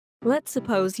Let's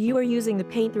suppose you are using the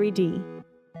Paint 3D,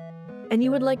 and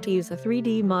you would like to use a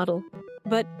 3D model,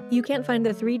 but you can't find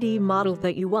the 3D model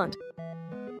that you want.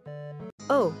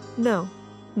 Oh, no.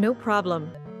 No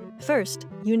problem. First,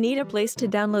 you need a place to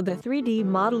download the 3D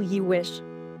model you wish.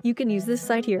 You can use this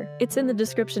site here. It's in the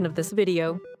description of this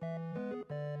video.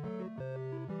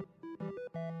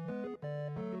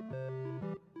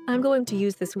 I'm going to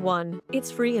use this one.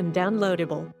 It's free and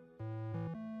downloadable.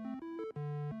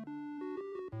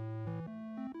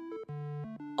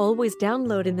 Always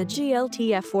download in the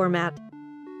GLTF format.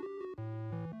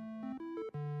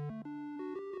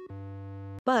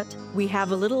 But we have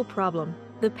a little problem.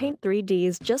 The Paint 3D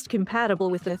is just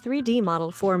compatible with the 3D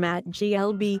model format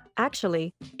GLB.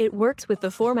 Actually, it works with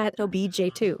the format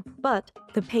OBJ too, but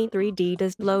the Paint 3D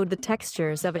does load the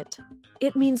textures of it.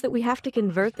 It means that we have to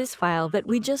convert this file that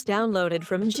we just downloaded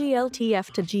from GLTF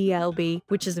to GLB,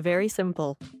 which is very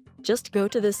simple. Just go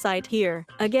to the site here.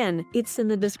 Again, it's in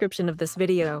the description of this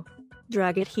video.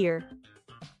 Drag it here.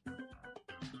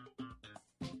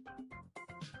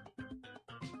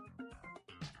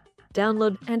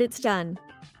 Download, and it's done.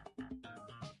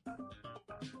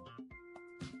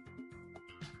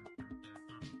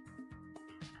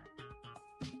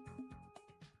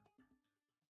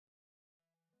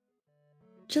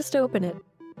 Just open it.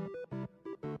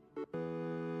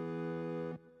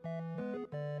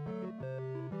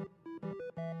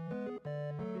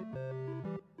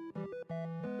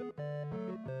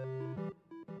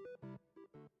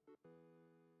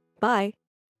 Bye.